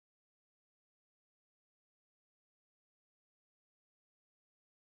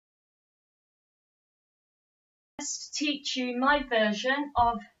To teach you my version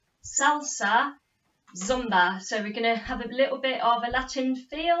of salsa zumba. So we're going to have a little bit of a Latin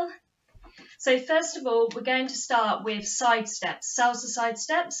feel. So first of all, we're going to start with side steps, salsa side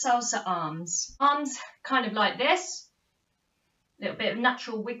steps, salsa arms. Arms kind of like this, a little bit of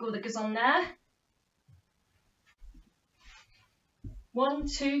natural wiggle that goes on there. 1,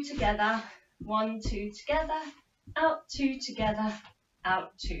 2 together, 1, 2 together, out 2 together,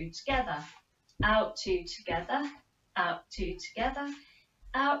 out 2 together, out 2 together, out 2 together,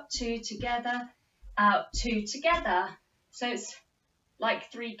 out 2 together, out 2 together. So it's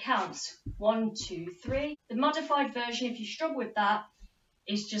like 3 counts. 1, 2, 3. The modified version, if you struggle with that,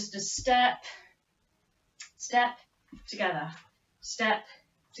 is just a step, step, together, step,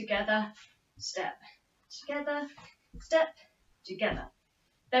 together, step, together, step, together.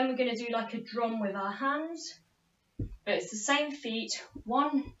 Then we're going to do like a drum with our hands, but it's the same feet.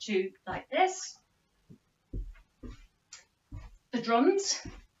 1, 2, like this. The drums,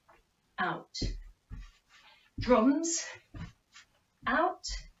 out. Drums, out.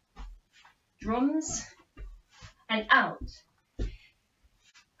 Drums, and out.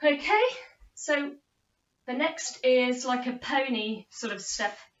 Okay, so the next is like a pony sort of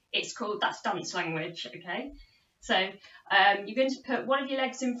step. It's called, that's dance language, okay? So you're going to put one of your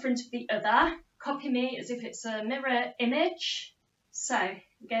legs in front of the other. Copy me as if it's a mirror image. So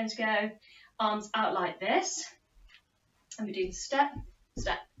we're going to go arms out like this. And we do step,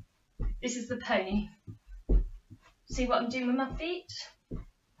 step. This is the pony. See what I'm doing with my feet?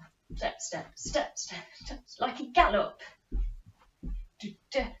 Step, step, step, step, step, like a gallop.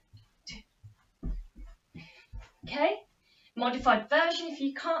 Okay, modified version, if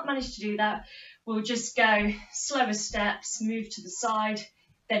you can't manage to do that, we'll just go slower steps, move to the side,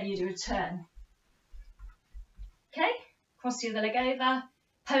 then you do a turn. Okay, cross the other leg over,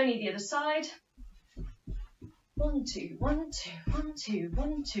 pony the other side. 1, 2, 1, 2, 1, 2,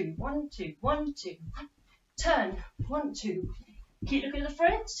 1, 2, 1, 2, 1, 2, 1. Turn, 1, 2. Keep looking at the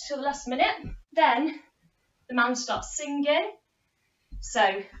front till the last minute. Then the man starts singing.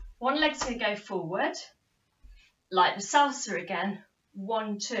 So one leg's going to go forward, like the salsa again.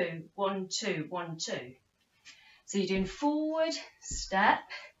 1, 2, 1, 2, 1, 2. So you're doing forward, step,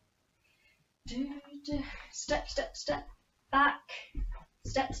 step, step, step, back,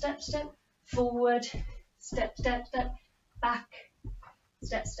 step, step, step, forward, step, step, step, back,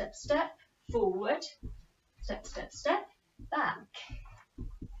 step, step, step, forward, step, step, step, back,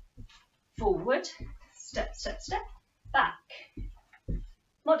 forward, step, step, step, back.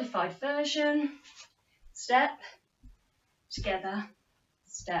 Modified version, step, together,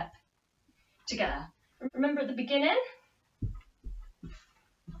 step, together. Remember at the beginning?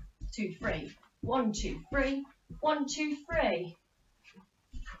 2, 3. 1, 2, 3. 1, 2, 3.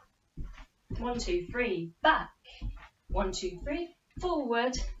 1, 2, 3. Back. 1, 2, 3.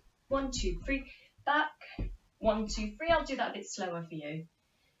 Forward. 1, 2, 3. Back. 1, 2, 3. I'll do that a bit slower for you.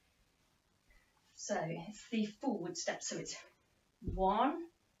 So it's the forward step. So it's 1,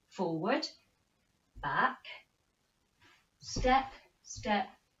 forward, back, step, step,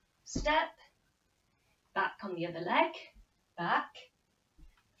 step, back on the other leg, back,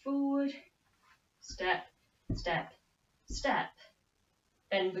 forward, step, step, step.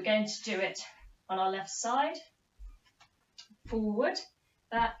 Then we're going to do it on our left side. Forward,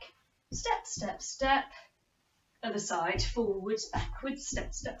 back, step, step, step. Other side, forwards, backwards,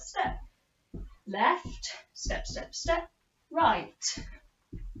 step, step, step. Left, step, step, step. Right.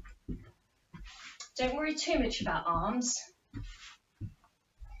 Don't worry too much about arms.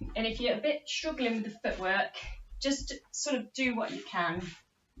 And if you're a bit struggling with the footwork, just sort of do what you can.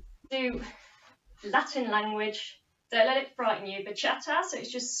 Do Latin language. Don't let it frighten you. Bachata, so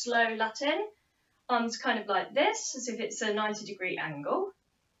it's just slow Latin. Arms kind of like this, as if it's a 90-degree angle.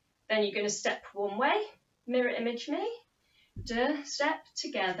 Then you're going to step one way, mirror image me. Step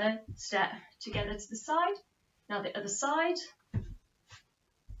together to the side. Now the other side.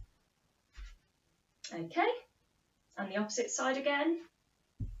 Okay, and the opposite side again.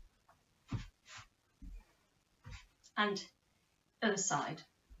 And other side.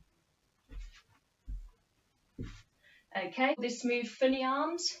 Okay, this move, funny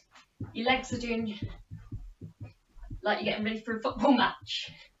arms. Your legs are doing like you're getting ready for a football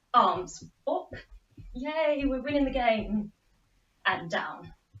match. Arms up. Yay, we're winning the game. And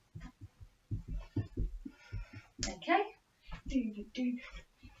down. Okay.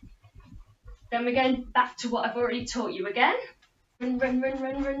 Then we're going back to what I've already taught you again. Run, run, run,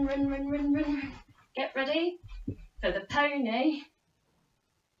 run, run, run, run, run, run. Get ready for the pony.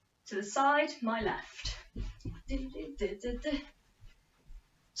 To the side, my left.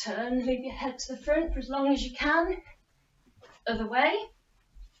 turn, leave your head to the front for as long as you can. Other way.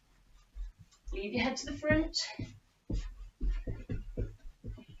 Leave your head to the front.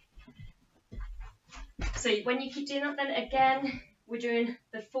 So when you keep doing that, then again, we're doing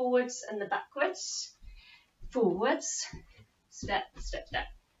the forwards and the backwards. Forwards, step, step, step.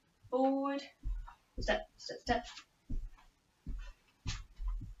 Forward, step, step, step.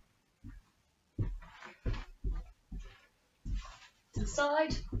 To the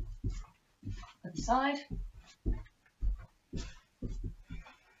side, other side.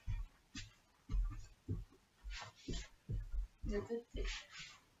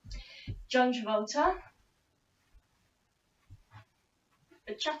 John Travolta,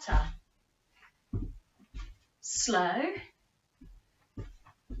 bachata. Slow,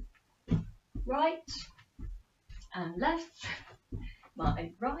 right and left,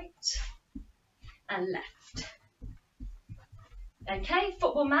 my right and left. Okay,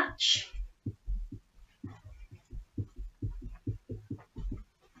 football match.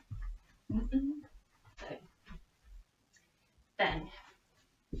 Then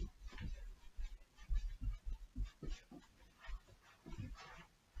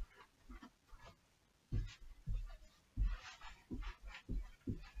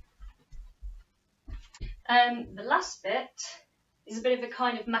the last bit is a bit of a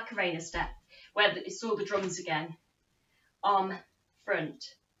kind of Macarena step, where it's all the drums again. Arm, front,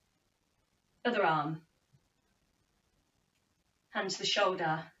 other arm, hand to the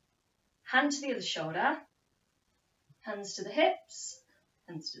shoulder, hand to the other shoulder, hands to the hips,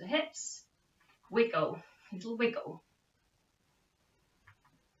 wiggle, little wiggle.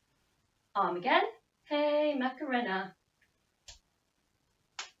 Arm again, hey Macarena.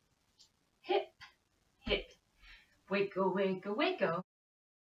 Hip, hip, wiggle, wiggle, wiggle.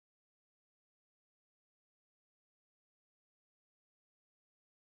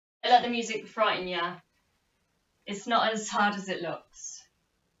 Don't let the music frighten you. It's not as hard as it looks.